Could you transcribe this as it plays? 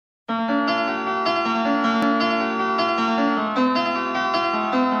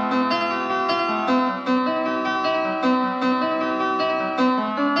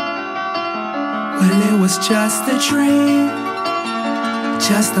was just a dream,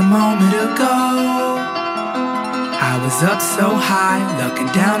 just a moment ago. I was up so high, looking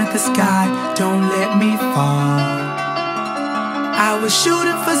down at the sky. Don't let me fall. I was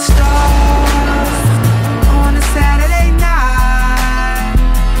shooting for stars on a Saturday night.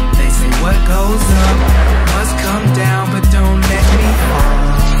 They say what goes up must come down, but don't let me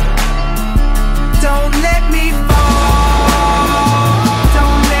fall. Don't let me fall.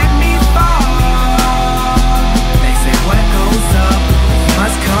 Don't let me fall. They say what goes up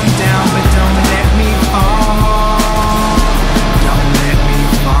must come down, but don't let me fall. Don't let me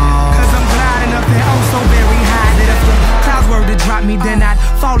fall. Cause I'm gliding up there, oh so very high, that if the clouds were to drop me, then I'd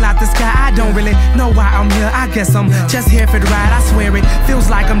fall out the sky. I don't really know why I'm here. I guess I'm just here for the ride. I swear it feels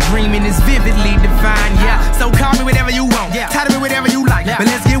like I'm dreaming. It's vividly defined. Yeah, so call me whatever you want. Title me whatever you like. But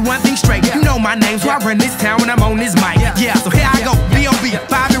let's get one thing straight. You know my name, so I run this town when I'm on this mic. Yeah, so here I go. B.O.B.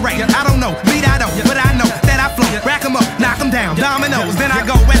 Bobby Ray. I don't know, beat I don't, but I know that I flow. Rack 'em up, knock 'em down, dominoes. Then I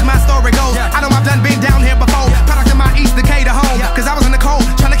go as my story goes. I know I've done been down here before. Product of my East decay to home. Cause I was in the cold,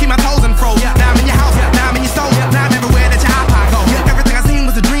 trying to keep my toes in froze. Now I'm in your house, now I'm in your soul. Now I'm everywhere that your iPod go. Everything I seen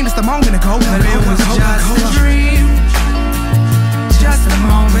was a dream just a moment ago. But it was just a dream, just a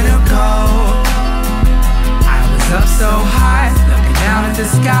moment ago. I was up so high, looking down at the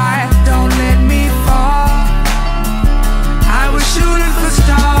sky. Don't let me fall. I was shooting for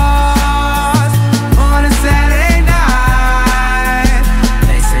stars on a Saturday night.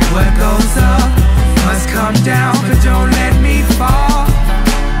 They say what goes up must come down, but don't let me fall.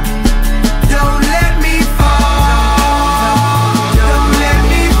 Don't let me fall. Don't let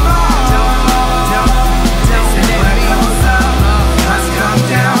me fall. They say what goes up must come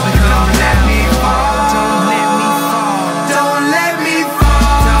down, but don't let me fall. Don't let me fall. Don't let me fall.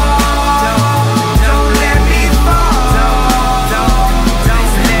 Don't let me fall. They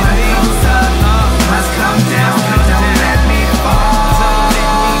say what goes up must come down, but don't let me fall.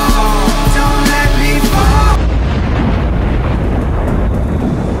 Don't let me fall.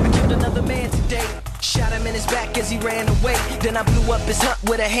 I killed another man today. Shot him in his back as he ran away. Then I blew up his hut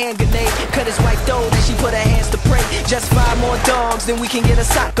with a hand grenade. Cut his wife though, then she put her hands to pray. Just 5 more dogs, then we can get a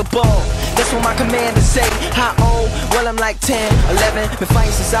soccer ball. That's what my commander say. How old? Well, I'm like 10, 11. Been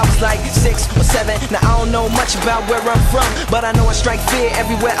fighting since I was like 6 or 7. Now I don't know much about where I'm from, but I know I strike fear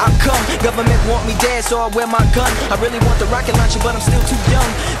everywhere I come. Government want me dead, so I wear my gun. I really want the rocket launcher, but I'm still too young.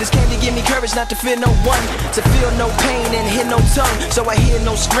 This candy give me courage not to fear no one, to feel no pain and hear no tongue. So I hear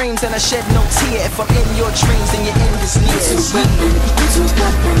no screams and I shed no tear. If I'm in your dreams, then you're in this near. Little weapon, little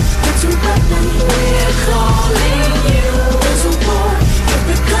weapon, little weapon. We're calling you. Little boy, if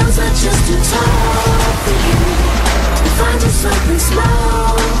the guns are just too tall for you, we'll find you something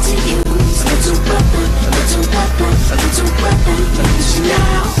small to use. Little weapon, little weapon, little weapon. Use it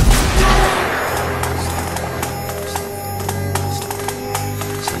now.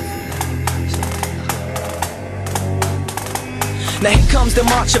 Now here comes the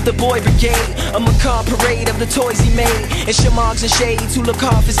march of the boy brigade, a macabre parade of the toys he made. And shamarks and shades who look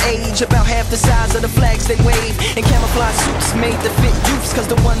half his age, about half the size of the flags they wave. And camouflage suits made to fit youths, cause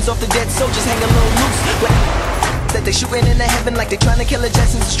the ones off the dead soldiers hang a little loose. That they shooting in the heaven like they trying to kill the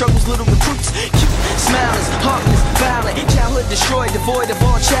Jetsons and struggles little recruits. Cute, smileless, heartless, violent, childhood destroyed, devoid of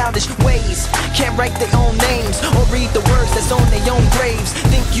all childish ways. Can't write their own names or read the words that's on their own graves.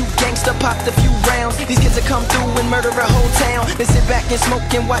 Think you gangsta popped a few rounds. These kids will come through and murder a whole town. Then sit back and smoke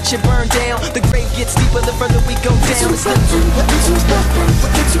and watch it burn down. The grave gets deeper the further we go down. Little weapon, little weapon,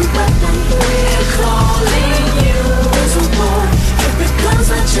 little weapon. We're calling you. Little boy, if it comes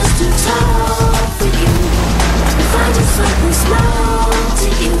at you.